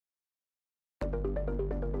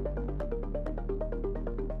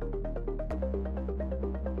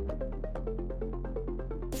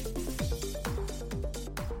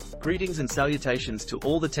Greetings and salutations to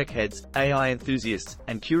all the tech heads, AI enthusiasts,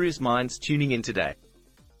 and curious minds tuning in today.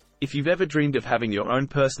 If you've ever dreamed of having your own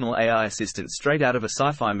personal AI assistant straight out of a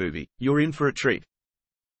sci-fi movie, you're in for a treat.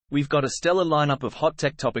 We've got a stellar lineup of hot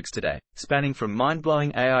tech topics today, spanning from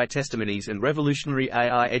mind-blowing AI testimonies and revolutionary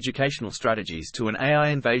AI educational strategies to an AI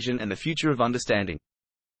invasion and the future of understanding.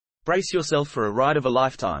 Brace yourself for a ride of a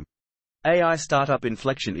lifetime. AI startup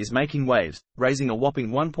Inflection is making waves, raising a whopping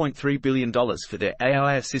 $1.3 billion for their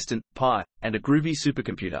AI assistant, Pi, and a groovy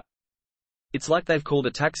supercomputer. It's like they've called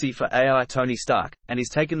a taxi for AI Tony Stark, and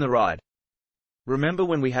he's taken the ride. Remember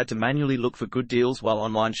when we had to manually look for good deals while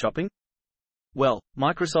online shopping? Well,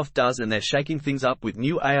 Microsoft does, and they're shaking things up with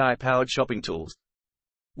new AI-powered shopping tools.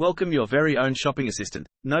 Welcome your very own shopping assistant,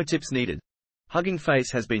 no tips needed. Hugging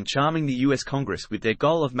Face has been charming the US Congress with their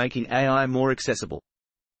goal of making AI more accessible.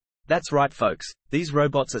 That's right, folks, these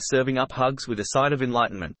robots are serving up hugs with a side of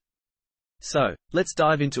enlightenment. So, let's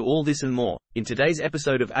dive into all this and more, in today's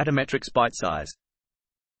episode of Atometric's ByteSize.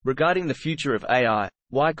 Regarding the future of AI,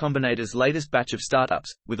 Y Combinator's latest batch of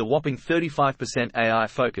startups, with a whopping 35% AI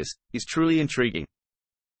focus, is truly intriguing.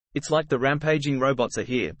 It's like the rampaging robots are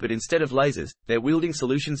here, but instead of lasers, they're wielding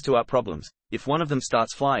solutions to our problems. If one of them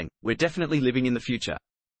starts flying, we're definitely living in the future.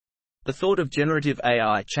 The thought of generative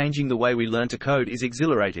AI changing the way we learn to code is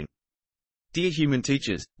exhilarating. Dear human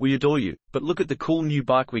teachers, we adore you, but look at the cool new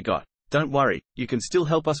bike we got. Don't worry, you can still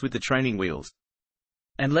help us with the training wheels.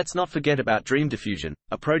 And let's not forget about Dream Diffusion,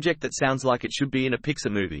 a project that sounds like it should be in a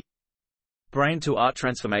Pixar movie. Brain to art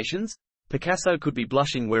transformations? Picasso could be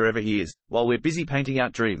blushing wherever he is, while we're busy painting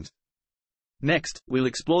out dreams. Next, we'll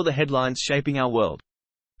explore the headlines shaping our world.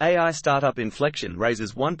 AI startup Inflection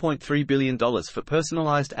raises $1.3 billion for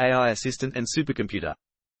personalized AI assistant and supercomputer.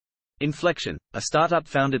 Inflection, a startup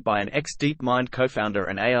founded by an ex-DeepMind co-founder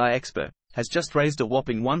and AI expert, has just raised a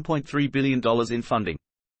whopping $1.3 billion in funding.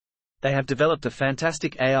 They have developed a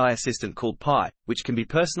fantastic AI assistant called Pi, which can be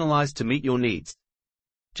personalized to meet your needs.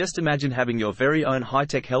 Just imagine having your very own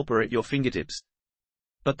high-tech helper at your fingertips.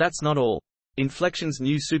 But that's not all. Inflection's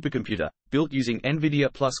new supercomputer, built using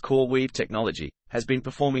NVIDIA plus Core Weave technology, has been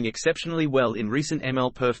performing exceptionally well in recent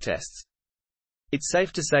ML-perf tests. It's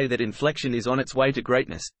safe to say that Inflection is on its way to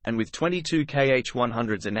greatness, and with 22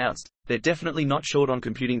 KH100s announced, they're definitely not short on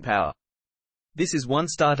computing power. This is one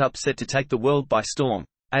startup set to take the world by storm,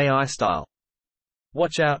 AI style.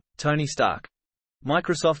 Watch out, Tony Stark.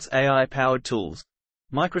 Microsoft's AI-powered tools.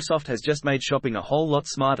 Microsoft has just made shopping a whole lot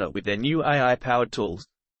smarter with their new AI-powered tools.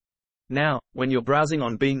 Now, when you're browsing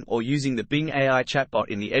on Bing or using the Bing AI chatbot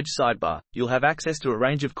in the Edge sidebar, you'll have access to a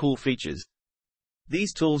range of cool features.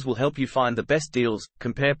 These tools will help you find the best deals,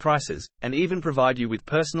 compare prices, and even provide you with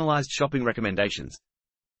personalized shopping recommendations.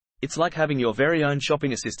 It's like having your very own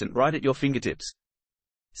shopping assistant right at your fingertips.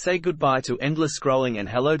 Say goodbye to endless scrolling and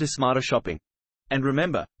hello to smarter shopping. And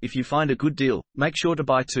remember, if you find a good deal, make sure to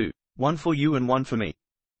buy two, one for you and one for me.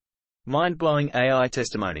 Mind-blowing AI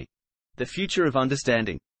testimony. The future of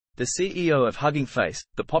understanding. The CEO of Hugging Face,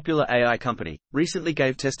 the popular AI company, recently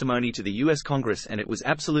gave testimony to the US Congress, and it was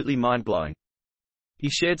absolutely mind-blowing. He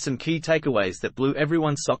shared some key takeaways that blew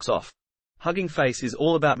everyone's socks off. Hugging Face is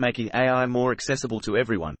all about making AI more accessible to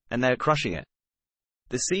everyone, and they are crushing it.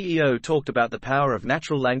 The CEO talked about the power of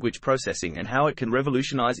natural language processing and how it can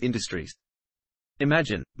revolutionize industries.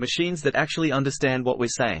 Imagine, machines that actually understand what we're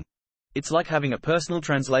saying. It's like having a personal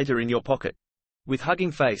translator in your pocket. With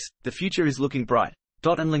Hugging Face, the future is looking bright,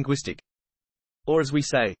 and linguistic. Or as we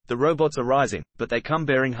say, the robots are rising, but they come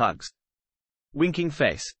bearing hugs. Winking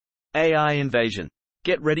Face. AI invasion.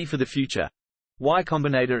 Get ready for the future. Y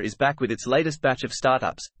Combinator is back with its latest batch of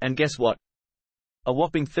startups, and guess what? A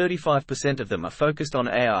whopping 35% of them are focused on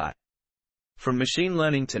AI. From machine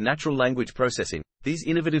learning to natural language processing, these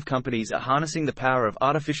innovative companies are harnessing the power of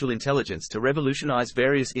artificial intelligence to revolutionize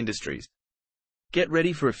various industries. Get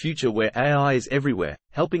ready for a future where AI is everywhere,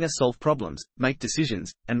 helping us solve problems, make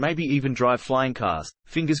decisions, and maybe even drive flying cars,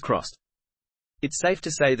 fingers crossed. It's safe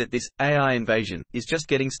to say that this AI invasion is just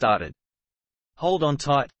getting started. Hold on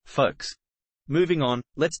tight, folks. Moving on,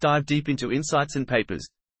 let's dive deep into insights and papers.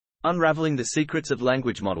 Unraveling the secrets of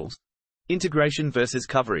language models. Integration versus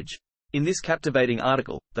coverage. In this captivating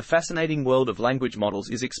article, the fascinating world of language models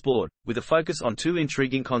is explored, with a focus on two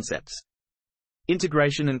intriguing concepts.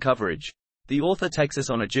 Integration and coverage. The author takes us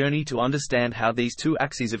on a journey to understand how these two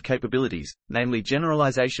axes of capabilities, namely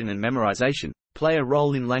generalization and memorization, play a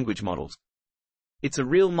role in language models. It's a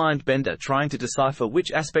real mind-bender trying to decipher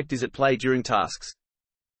which aspect is at play during tasks.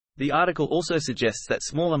 The article also suggests that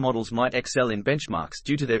smaller models might excel in benchmarks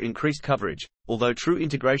due to their increased coverage, although true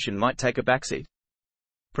integration might take a backseat.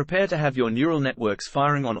 Prepare to have your neural networks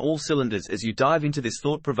firing on all cylinders as you dive into this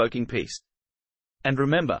thought-provoking piece. And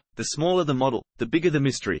remember, the smaller the model, the bigger the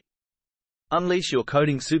mystery. Unleash your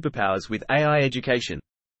coding superpowers with AI education.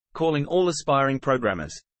 Calling all aspiring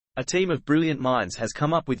programmers. A team of brilliant minds has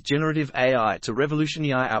come up with generative AI to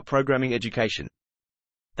revolutionize our programming education.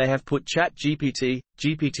 They have put ChatGPT,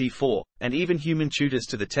 GPT-4, and even human tutors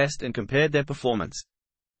to the test and compared their performance.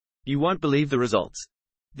 You won't believe the results.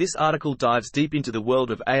 This article dives deep into the world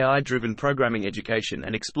of AI-driven programming education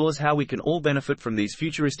and explores how we can all benefit from these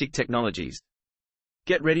futuristic technologies.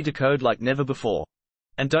 Get ready to code like never before.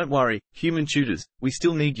 And don't worry, human tutors, we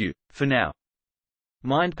still need you, for now.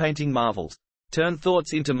 Mind-painting marvels. Turn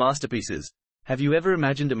thoughts into masterpieces. Have you ever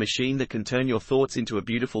imagined a machine that can turn your thoughts into a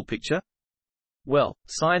beautiful picture? Well,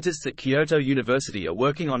 scientists at Kyoto University are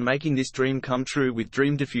working on making this dream come true with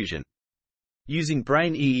dream diffusion. Using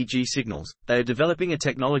brain EEG signals, they are developing a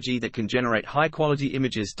technology that can generate high-quality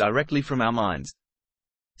images directly from our minds.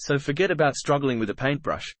 So forget about struggling with a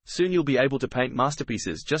paintbrush, soon you'll be able to paint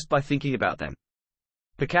masterpieces just by thinking about them.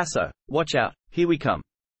 Picasso, watch out, here we come.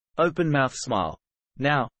 Open mouth smile.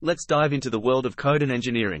 Now, let's dive into the world of code and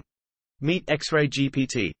engineering. Meet X-Ray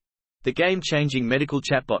GPT, the game-changing medical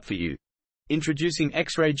chatbot for you. Introducing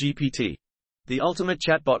X-Ray GPT, the ultimate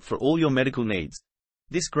chatbot for all your medical needs.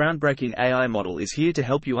 This groundbreaking AI model is here to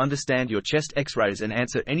help you understand your chest X-rays and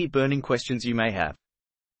answer any burning questions you may have.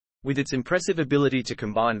 With its impressive ability to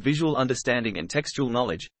combine visual understanding and textual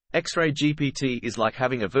knowledge, X-Ray GPT is like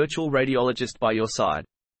having a virtual radiologist by your side.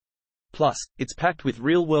 Plus, it's packed with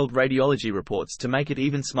real-world radiology reports to make it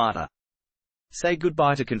even smarter. Say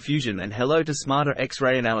goodbye to confusion and hello to smarter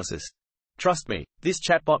X-ray analysis. Trust me, this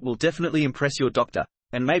chatbot will definitely impress your doctor,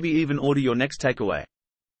 and maybe even order your next takeaway.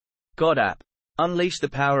 God App. Unleash the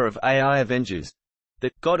power of AI Avengers.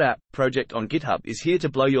 The God App project on GitHub is here to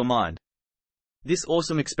blow your mind. This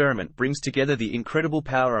awesome experiment brings together the incredible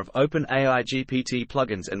power of OpenAI GPT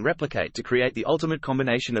plugins and Replicate to create the ultimate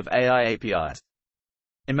combination of AI APIs.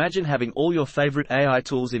 Imagine having all your favorite AI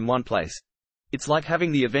tools in one place. It's like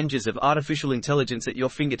having the Avengers of artificial intelligence at your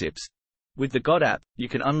fingertips. With the God app, you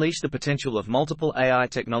can unleash the potential of multiple AI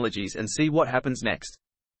technologies and see what happens next.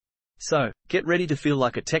 So, get ready to feel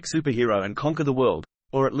like a tech superhero and conquer the world,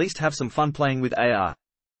 or at least have some fun playing with AI.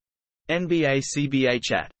 NBA CBA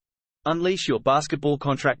Chat. Unleash your basketball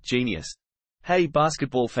contract genius. Hey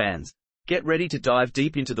basketball fans, get ready to dive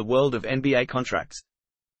deep into the world of NBA contracts.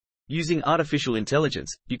 Using artificial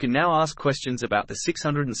intelligence, you can now ask questions about the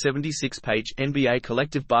 676-page NBA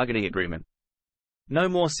collective bargaining agreement. No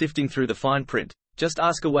more sifting through the fine print, just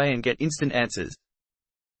ask away and get instant answers.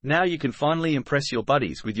 Now you can finally impress your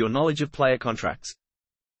buddies with your knowledge of player contracts.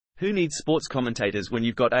 Who needs sports commentators when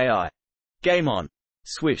you've got AI? Game on.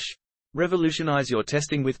 Swish. Revolutionize your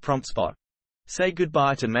testing with PromptSpot. Say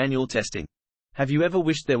goodbye to manual testing. Have you ever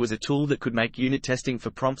wished there was a tool that could make unit testing for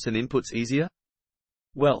prompts and inputs easier?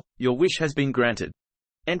 Well, your wish has been granted.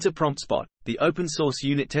 Enter PromptSpot, the open-source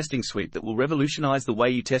unit testing suite that will revolutionize the way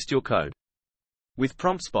you test your code. With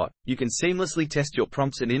PromptSpot, you can seamlessly test your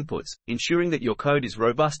prompts and inputs, ensuring that your code is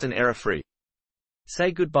robust and error-free.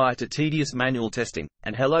 Say goodbye to tedious manual testing,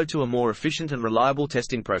 and hello to a more efficient and reliable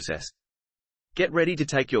testing process. Get ready to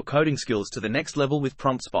take your coding skills to the next level with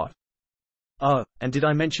PromptSpot. Oh, and did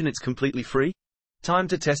I mention it's completely free? Time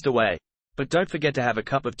to test away. But don't forget to have a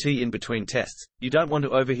cup of tea in between tests, you don't want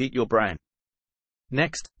to overheat your brain.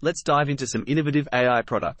 Next, let's dive into some innovative AI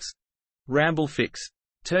products. Ramble Fix.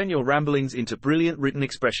 Turn your ramblings into brilliant written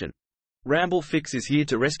expression. Ramble Fix is here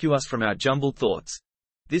to rescue us from our jumbled thoughts.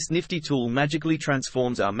 This nifty tool magically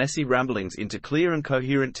transforms our messy ramblings into clear and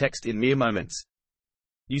coherent text in mere moments.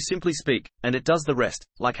 You simply speak, and it does the rest,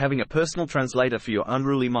 like having a personal translator for your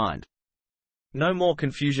unruly mind. No more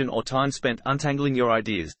confusion or time spent untangling your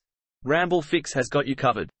ideas. Ramble Fix has got you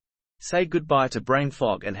covered. Say goodbye to brain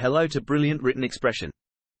fog and hello to brilliant written expression.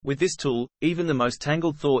 With this tool, even the most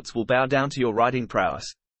tangled thoughts will bow down to your writing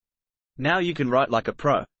prowess. Now you can write like a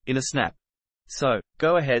pro, in a snap. So,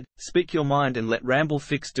 go ahead, speak your mind and let Ramble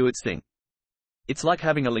Fix do its thing. It's like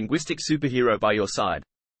having a linguistic superhero by your side.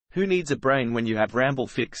 Who needs a brain when you have Ramble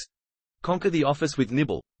Fix? Conquer the office with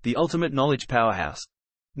Nibble, the ultimate knowledge powerhouse.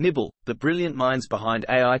 Nibble, the brilliant minds behind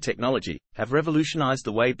AI technology, have revolutionized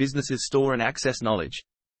the way businesses store and access knowledge.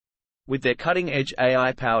 With their cutting-edge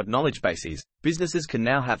AI-powered knowledge bases, businesses can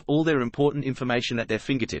now have all their important information at their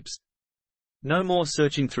fingertips. No more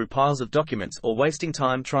searching through piles of documents or wasting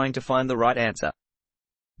time trying to find the right answer.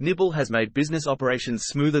 Nibble has made business operations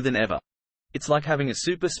smoother than ever. It's like having a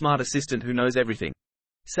super smart assistant who knows everything.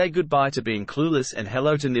 Say goodbye to being clueless and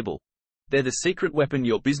hello to Nibble. They're the secret weapon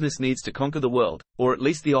your business needs to conquer the world, or at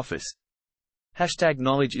least the office. Hashtag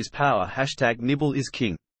knowledge is power. Hashtag nibble is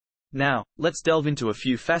king. Now, let's delve into a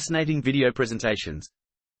few fascinating video presentations.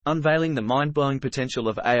 Unveiling the mind-blowing potential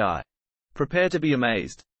of AI. Prepare to be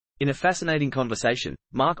amazed. In a fascinating conversation,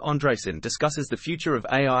 Mark Andreessen discusses the future of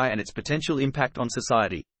AI and its potential impact on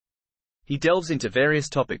society. He delves into various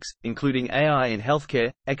topics, including AI in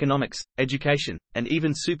healthcare, economics, education, and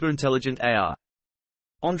even superintelligent AI.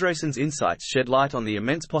 Andreessen's insights shed light on the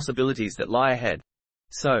immense possibilities that lie ahead.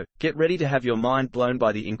 So, get ready to have your mind blown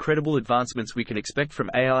by the incredible advancements we can expect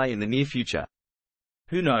from AI in the near future.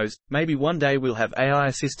 Who knows, maybe one day we'll have AI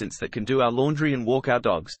assistants that can do our laundry and walk our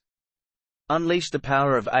dogs. Unleash the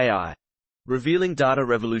power of AI. Revealing data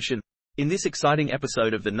revolution. In this exciting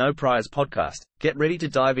episode of the No Priors podcast, get ready to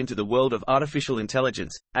dive into the world of artificial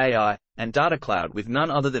intelligence, AI, and data cloud with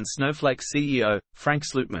none other than Snowflake's CEO, Frank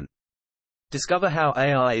Slootman. Discover how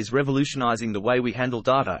AI is revolutionizing the way we handle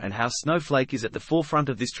data and how Snowflake is at the forefront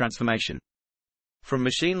of this transformation. From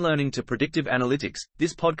machine learning to predictive analytics,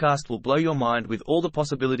 this podcast will blow your mind with all the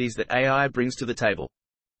possibilities that AI brings to the table.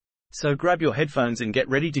 So grab your headphones and get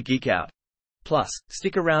ready to geek out. Plus,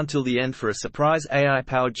 stick around till the end for a surprise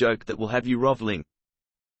AI-powered joke that will have you groveling.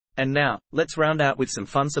 And now, let's round out with some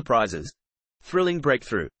fun surprises. Thrilling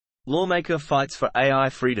breakthrough. Lawmaker fights for AI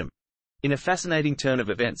freedom. In a fascinating turn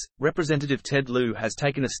of events, Representative Ted Lieu has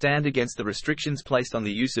taken a stand against the restrictions placed on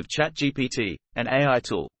the use of ChatGPT, an AI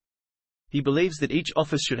tool. He believes that each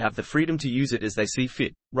office should have the freedom to use it as they see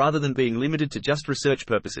fit, rather than being limited to just research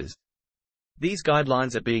purposes. These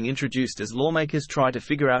guidelines are being introduced as lawmakers try to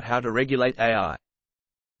figure out how to regulate AI.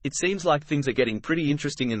 It seems like things are getting pretty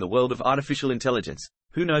interesting in the world of artificial intelligence.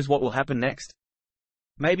 Who knows what will happen next?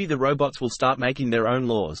 Maybe the robots will start making their own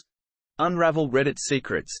laws. Unravel Reddit's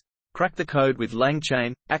secrets. Crack the code with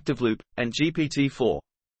LangChain, ActiveLoop, and GPT-4.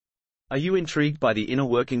 Are you intrigued by the inner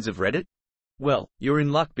workings of Reddit? Well, you're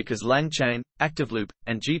in luck because LangChain, ActiveLoop,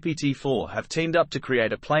 and GPT-4 have teamed up to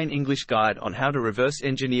create a plain English guide on how to reverse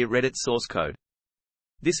engineer Reddit's source code.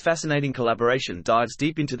 This fascinating collaboration dives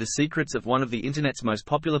deep into the secrets of one of the internet's most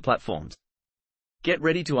popular platforms. Get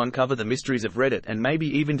ready to uncover the mysteries of Reddit and maybe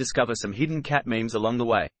even discover some hidden cat memes along the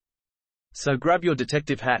way. So grab your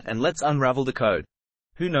detective hat and let's unravel the code.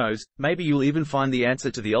 Who knows, maybe you'll even find the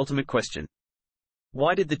answer to the ultimate question.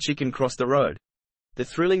 Why did the chicken cross the road? The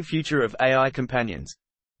thrilling future of AI companions.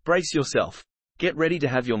 Brace yourself. Get ready to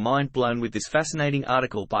have your mind blown with this fascinating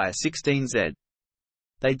article by a16Z.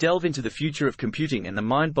 They delve into the future of computing and the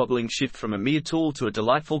mind-boggling shift from a mere tool to a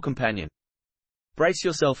delightful companion. Brace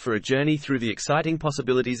yourself for a journey through the exciting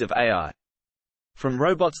possibilities of AI. From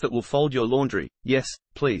robots that will fold your laundry, yes,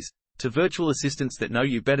 please, to virtual assistants that know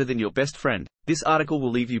you better than your best friend, this article will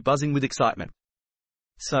leave you buzzing with excitement.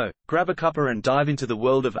 So, grab a cuppa and dive into the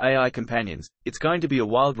world of AI companions. It's going to be a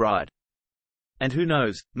wild ride. And who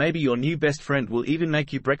knows, maybe your new best friend will even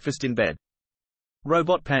make you breakfast in bed.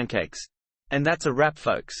 Robot pancakes. And that's a wrap,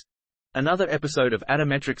 folks. Another episode of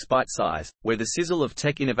Atometric's ByteSize, where the sizzle of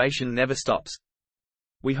tech innovation never stops.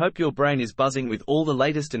 We hope your brain is buzzing with all the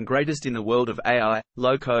latest and greatest in the world of AI,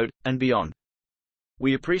 low-code, and beyond.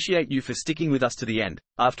 We appreciate you for sticking with us to the end.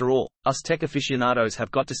 After all, us tech aficionados have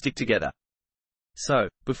got to stick together. So,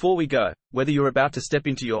 before we go, whether you're about to step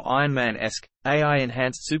into your Iron Man-esque,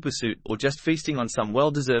 AI-enhanced supersuit or just feasting on some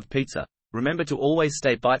well-deserved pizza, remember to always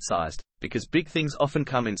stay bite-sized, because big things often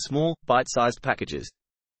come in small, bite-sized packages.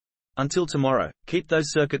 Until tomorrow, keep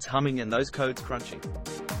those circuits humming and those codes crunching.